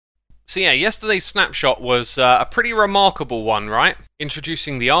So yeah, yesterday's snapshot was a pretty remarkable one, right?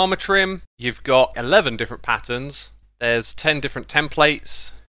 Introducing the armor trim, you've got 11 different patterns, there's 10 different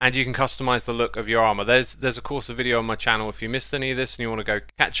templates, and you can customize the look of your armor. There's of course a video on my channel if you missed any of this and you want to go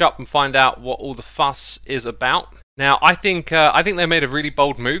catch up and find out what all the fuss is about. Now I think they made a really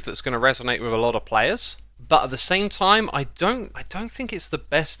bold move that's going to resonate with a lot of players. But at the same time, I don't think it's the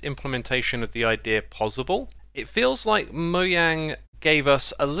best implementation of the idea possible. It feels like Mojang gave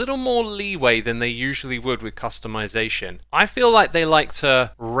us a little more leeway than they usually would with customization. I feel like they like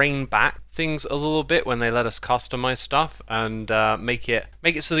to rein back things a little bit when they let us customize stuff and make it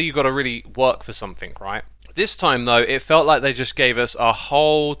so that you've got to really work for something, right? This time though, it felt like they just gave us a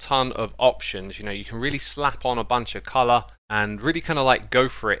whole ton of options. You know, you can really slap on a bunch of color and really kind of like go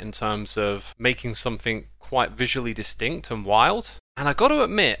for it in terms of making something quite visually distinct and wild. And I got to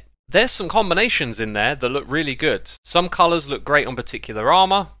admit, there's some combinations in there that look really good. Some colors look great on particular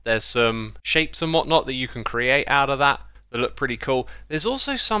armor. There's some shapes and whatnot that you can create out of that look pretty cool. There's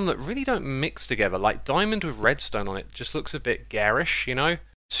also some that really don't mix together, like diamond with redstone on it just looks a bit garish, you know?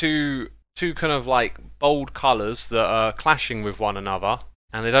 Two kind of like bold colors that are clashing with one another,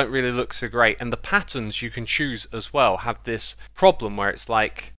 and they don't really look so great. And the patterns you can choose as well have this problem where it's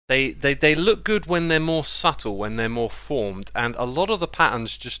like they look good when they're more subtle, when they're more formed, and a lot of the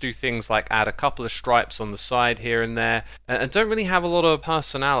patterns just do things like add a couple of stripes on the side here and there, and don't really have a lot of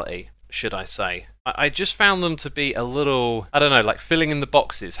personality, should I say. I just found them to be a little, I don't know, like filling in the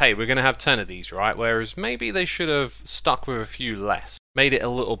boxes. Hey, we're going to have 10 of these, right? Whereas maybe they should have stuck with a few less. Made it a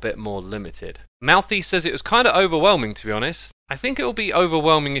little bit more limited. Mouthy says it was kind of overwhelming, to be honest. I think it will be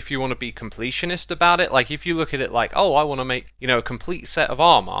overwhelming if you want to be completionist about it. Like if you look at it like, oh, I want to make, you know, a complete set of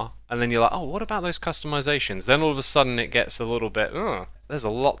armor, and then you're like, oh, what about those customizations? Then all of a sudden it gets a little bit, there's a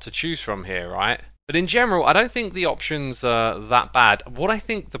lot to choose from here, right? But in general, I don't think the options are that bad. What I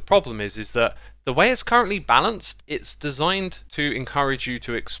think the problem is that the way it's currently balanced, it's designed to encourage you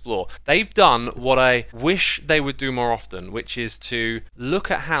to explore. They've done what I wish they would do more often, which is to look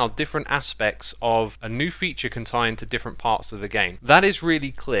at how different aspects of a new feature can tie into different parts of the game. That is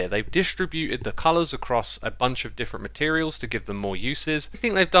really clear. They've distributed the colors across a bunch of different materials to give them more uses. I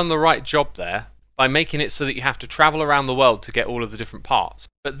think they've done the right job there by making it so that you have to travel around the world to get all of the different parts.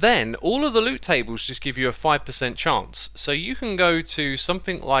 But then, all of the loot tables just give you a 5% chance. So you can go to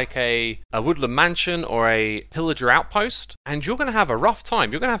something like a woodland mansion or a pillager outpost, and you're going to have a rough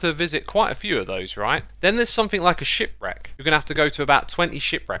time. You're going to have to visit quite a few of those, right? Then there's something like a shipwreck. You're going to have to go to about 20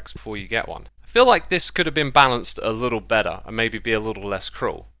 shipwrecks before you get one. I feel like this could have been balanced a little better and maybe be a little less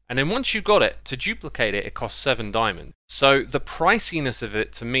cruel. And then once you got it, to duplicate it, it costs 7 diamonds. So the priciness of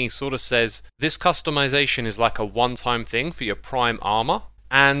it to me sort of says this customization is like a one-time thing for your prime armor.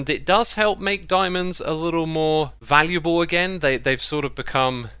 And it does help make diamonds a little more valuable again. They've sort of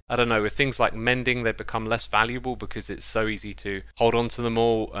become, I don't know, with things like mending, they've become less valuable because it's so easy to hold on to them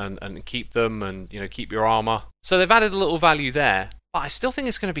all and keep them and, you know, keep your armor. So they've added a little value there. But I still think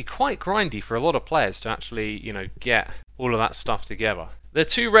it's going to be quite grindy for a lot of players to actually, you know, get all of that stuff together. They're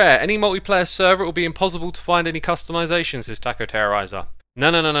too rare. Any multiplayer server, it will be impossible to find any customizations, says Taco Terrorizer. No.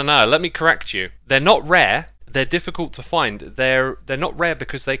 Let me correct you. They're not rare. They're difficult to find. They're not rare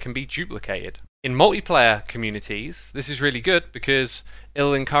because they can be duplicated. In multiplayer communities, this is really good because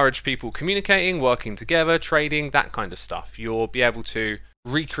it'll encourage people communicating, working together, trading, that kind of stuff. You'll be able to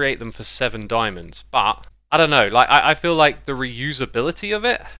recreate them for 7 diamonds. But I don't know, like I feel like the reusability of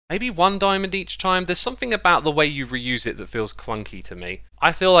it, maybe 1 diamond each time, there's something about the way you reuse it that feels clunky to me.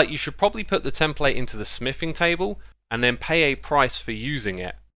 I feel like you should probably put the template into the smithing table and then pay a price for using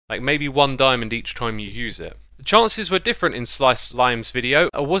it. Like maybe 1 diamond each time you use it. The chances were different in Sliced Lime's video,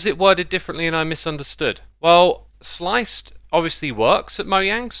 or was it worded differently and I misunderstood? Well, Sliced obviously works at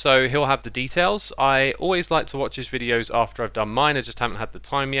Mojang, so he'll have the details. I always like to watch his videos after I've done mine. I just haven't had the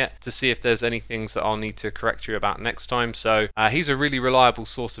time yet to see if there's any things that I'll need to correct you about next time. So he's a really reliable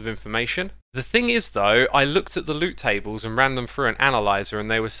source of information. The thing is though, I looked at the loot tables and ran them through an analyzer and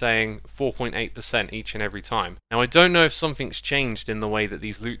they were saying 4.8% each and every time. Now I don't know if something's changed in the way that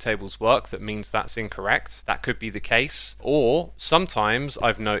these loot tables work that means that's incorrect. That could be the case. Or sometimes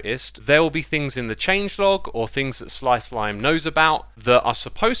I've noticed there will be things in the changelog or things that Slice Lime knows about that are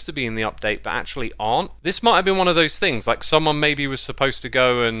supposed to be in the update but actually aren't. This might have been one of those things, like someone maybe was supposed to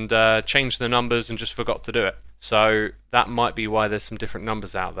go and change the numbers and just forgot to do it. So that might be why there's some different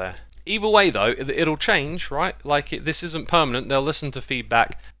numbers out there. Either way though, it'll change, right? Like this isn't permanent. They'll listen to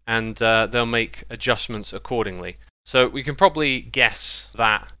feedback and they'll make adjustments accordingly. So we can probably guess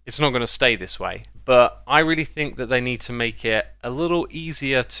that it's not going to stay this way. but I really think that they need to make it a little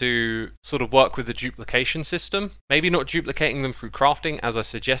easier to sort of work with the duplication system. Maybe not duplicating them through crafting as I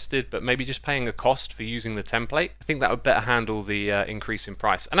suggested, but maybe just paying a cost for using the template. I think that would better handle the increase in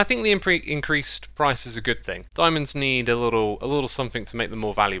price. And I think the increased price is a good thing. Diamonds need a little something to make them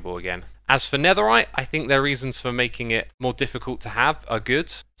more valuable again. As for Netherite, I think their reasons for making it more difficult to have are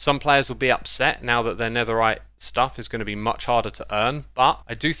good. Some players will be upset now that their Netherite stuff is going to be much harder to earn, but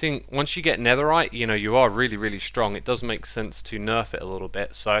I do think once you get Netherite, you know, you are really, really strong. It does make sense to nerf it a little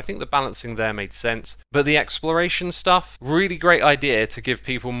bit, so I think the balancing there made sense. But the exploration stuff, really great idea to give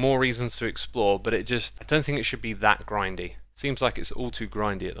people more reasons to explore, but I don't think it should be that grindy. Seems like it's all too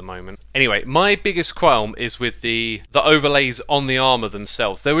grindy at the moment. Anyway, my biggest qualm is with the overlays on the armor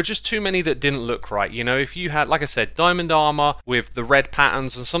themselves. There were just too many that didn't look right. You know, if you had, like I said, diamond armor with the red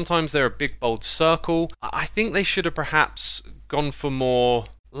patterns, and sometimes they're a big bold circle, I think they should have perhaps gone for more,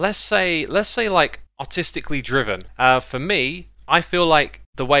 let's say like artistically driven. For me, I feel like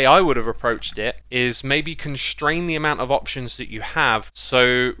the way I would have approached it is maybe constrain the amount of options that you have.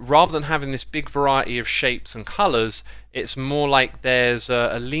 So rather than having this big variety of shapes and colors, it's more like there's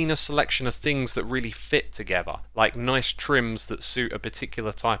a leaner selection of things that really fit together, like nice trims that suit a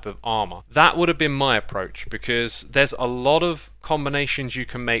particular type of armor. That would have been my approach, because there's a lot of combinations you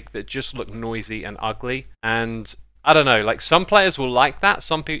can make that just look noisy and ugly, and I don't know, like some players will like that,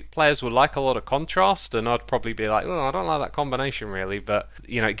 some players will like a lot of contrast, and I'd probably be like, oh, I don't like that combination really, but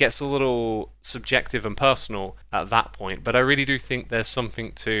you know, it gets a little subjective and personal at that point. But I really do think there's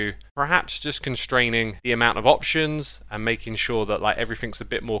something to perhaps just constraining the amount of options and making sure that like everything's a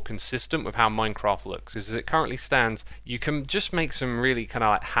bit more consistent with how Minecraft looks. Because as it currently stands, you can just make some really kind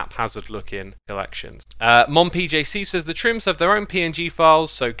of like haphazard looking collections. MonPJC says the trims have their own PNG files,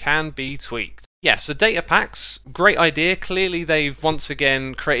 so can be tweaked. Yeah, so Datapacks, great idea. Clearly they've once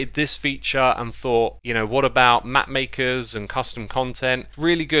again created this feature and thought, you know, what about map makers and custom content?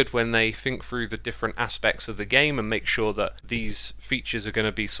 Really good when they think through the different aspects of the game and make sure that these features are going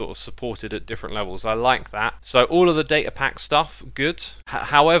to be sort of supported at different levels. I like that. So all of the Datapack stuff, good.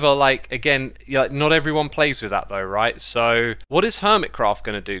 However, like, again, not everyone plays with that though, right? So what is Hermitcraft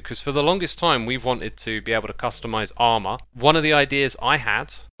going to do? Because for the longest time, we've wanted to be able to customize armor. One of the ideas I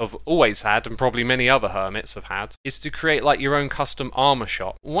had, I've always had, and probably many other hermits have had, is to create like your own custom armor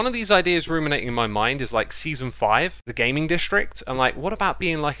shop. One of these ideas ruminating in my mind is like Season 5, the gaming district, and like what about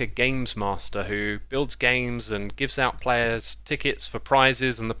being like a games master who builds games and gives out players tickets for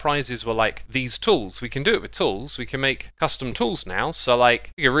prizes, and the prizes were like these tools. We can do it with tools, we can make custom tools now, so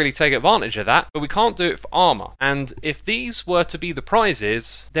like we can really take advantage of that, but we can't do it for armor. And if these were to be the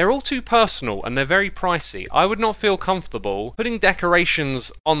prizes, they're all too personal and they're very pricey. I would not feel comfortable putting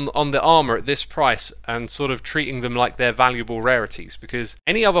decorations on the armor at this price and sort of treating them like they're valuable rarities, because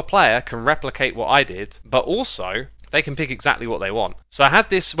any other player can replicate what I did, but also they can pick exactly what they want. So I had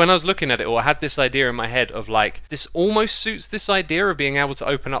this, when I was looking at it, or I had this idea in my head of like, this almost suits this idea of being able to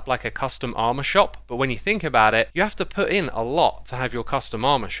open up like a custom armor shop, but when you think about it, you have to put in a lot to have your custom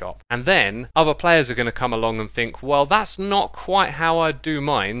armor shop. And then other players are going to come along and think, well, that's not quite how I do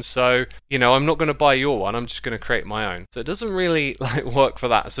mine, so, you know, I'm not going to buy your one, I'm just going to create my own. So it doesn't really like work for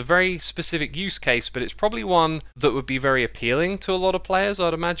that. It's a very specific use case, but it's probably one that would be very appealing to a lot of players,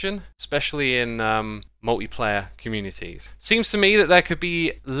 I'd imagine, especially in multiplayer communities. Seems to me that there could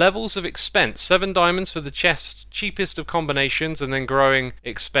be levels of expense. 7 diamonds for the chest, cheapest of combinations, and then growing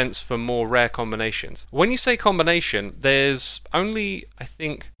expense for more rare combinations. When you say combination, there's only, I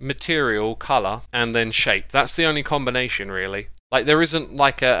think, material, color, and then shape. That's the only combination really. Like there isn't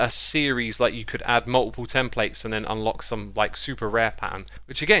like a series like you could add multiple templates and then unlock some like super rare pattern,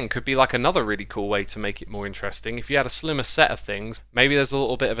 which again could be like another really cool way to make it more interesting. If you had a slimmer set of things, maybe there's a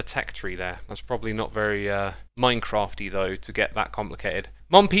little bit of a tech tree there. That's probably not very Minecrafty though to get that complicated.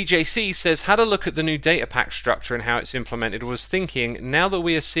 MonPJC says, had a look at the new data pack structure and how it's implemented, was thinking, now that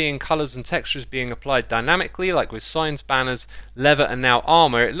we are seeing colours and textures being applied dynamically, like with signs, banners, leather and now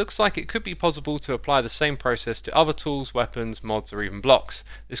armour, it looks like it could be possible to apply the same process to other tools, weapons, mods or even blocks.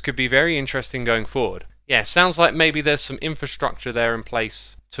 This could be very interesting going forward. Yeah, sounds like maybe there's some infrastructure there in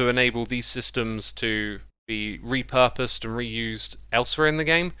place to enable these systems to be repurposed and reused elsewhere in the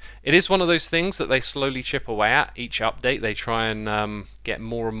game. It is one of those things that they slowly chip away at. Each update they try and get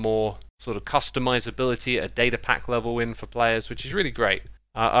more and more sort of customizability at a data pack level in for players, which is really great.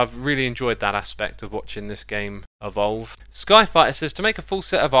 I've really enjoyed that aspect of watching this game evolve. Skyfighter says, to make a full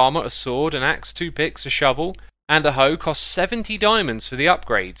set of armor, a sword, an axe, 2 picks, a shovel and a hoe costs 70 diamonds for the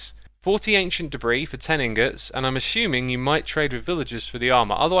upgrades. 40 ancient debris for 10 ingots, and I'm assuming you might trade with villagers for the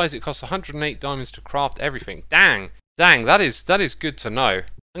armor. Otherwise it costs 108 diamonds to craft everything. Dang, that is good to know.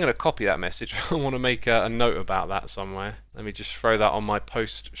 I'm going to copy that message. I want to make a note about that somewhere. Let me just throw that on my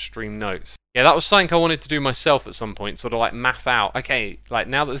post-stream notes. Yeah, that was something I wanted to do myself at some point, sort of like map out. Okay, like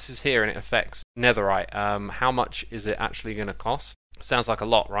now that this is here and it affects Netherite, how much is it actually going to cost? Sounds like a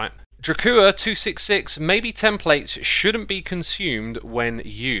lot, right? Drakua266, maybe templates shouldn't be consumed when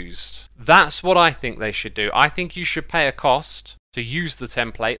used. That's what I think they should do. I think you should pay a cost to use the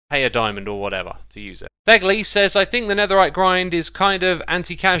template, pay a diamond or whatever to use it. Begley says, I think the Netherite grind is kind of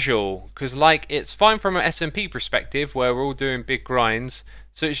anti-casual, because like it's fine from an SMP perspective where we're all doing big grinds,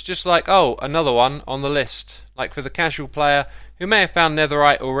 so it's just like, oh, another one on the list. Like for the casual player who may have found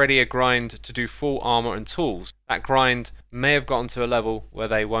Netherite already a grind to do full armor and tools, that grind may have gotten to a level where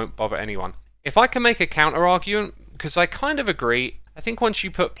they won't bother anyone. If I can make a counter argument, because I kind of agree, I think once you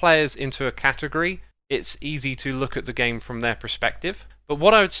put players into a category, it's easy to look at the game from their perspective. But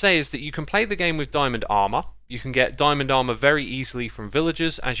what I would say is that you can play the game with diamond armor. You can get diamond armor very easily from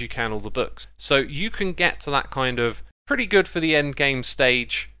villagers, as you can all the books. So you can get to that kind of pretty good for the end game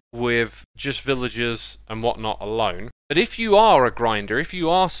stage with just villagers and whatnot alone. But if you are a grinder, if you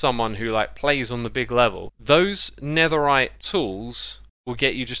are someone who like plays on the big level, those Netherite tools will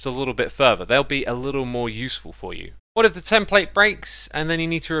get you just a little bit further. They'll be a little more useful for you. What if the template breaks and then you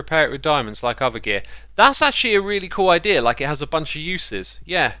need to repair it with diamonds like other gear? That's actually a really cool idea, like it has a bunch of uses.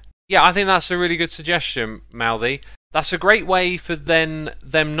 Yeah, I think that's a really good suggestion, Mouthy. That's a great way for them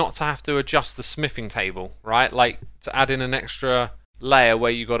not to have to adjust the smithing table, right? Like to add in an extra layer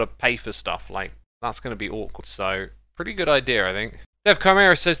where you got to pay for stuff. Like that's going to be awkward. So pretty good idea, I think. Dev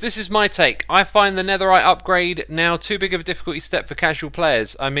Chimera says, this is my take. I find the Netherite upgrade now too big of a difficulty step for casual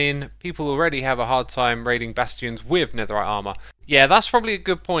players. I mean, people already have a hard time raiding bastions with Netherite armor. Yeah, that's probably a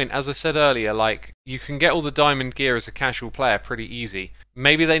good point. As I said earlier, like, you can get all the diamond gear as a casual player pretty easy.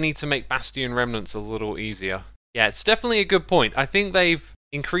 Maybe they need to make bastion remnants a little easier. Yeah, it's definitely a good point. I think they've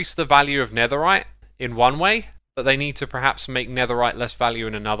increased the value of Netherite in one way, but they need to perhaps make Netherite less value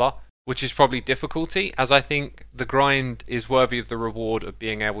in another, which is probably difficulty, as I think the grind is worthy of the reward of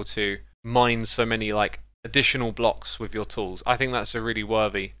being able to mine so many like additional blocks with your tools. I think that's a really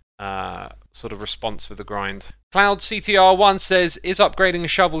worthy sort of response for the grind. Cloud CTR1 says, is upgrading a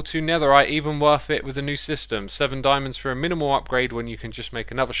shovel to Netherite even worth it with the new system? 7 diamonds for a minimal upgrade when you can just make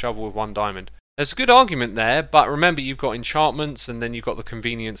another shovel with 1 diamond. There's a good argument there, but remember you've got enchantments and then you've got the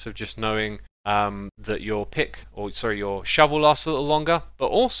convenience of just knowing that your your shovel lasts a little longer, but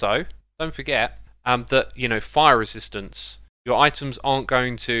also don't forget that fire resistance. Your items aren't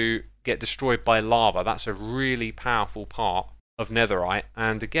going to get destroyed by lava. That's a really powerful part of Netherite,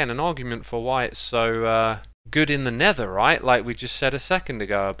 and again an argument for why it's so good in the Nether, right? Like we just said a second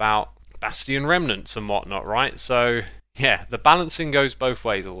ago about bastion remnants and whatnot, right? So yeah, the balancing goes both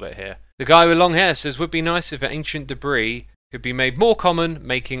ways a little bit here. The guy with long hair says, would be nice if ancient debris could be made more common,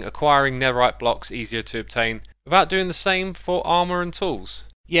 making acquiring Netherite blocks easier to obtain without doing the same for armor and tools.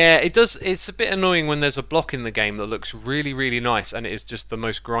 Yeah, it does. It's a bit annoying when there's a block in the game that looks really, really nice and it is just the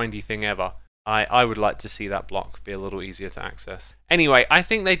most grindy thing ever. I would like to see that block be a little easier to access. Anyway, I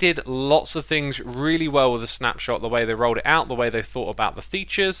think they did lots of things really well with the snapshot, the way they rolled it out, the way they thought about the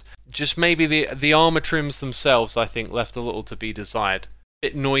features. Just maybe the armor trims themselves, I think, left a little to be desired.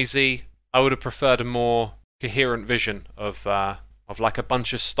 Bit noisy. I would have preferred a more coherent vision of like a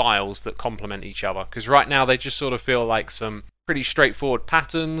bunch of styles that complement each other, because right now they just sort of feel like some pretty straightforward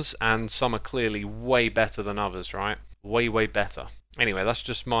patterns, and some are clearly way better than others, right? Way better. Anyway, that's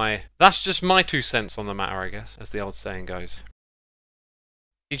just my 2 cents on the matter, I guess, as the old saying goes.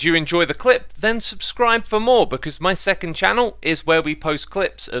 Did you enjoy the clip? Then subscribe for more, because my second channel is where we post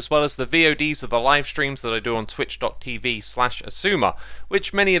clips as well as the VODs of the live streams that I do on twitch.tv/Xisuma,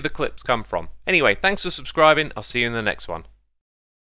 which many of the clips come from. Anyway, thanks for subscribing. I'll see you in the next one.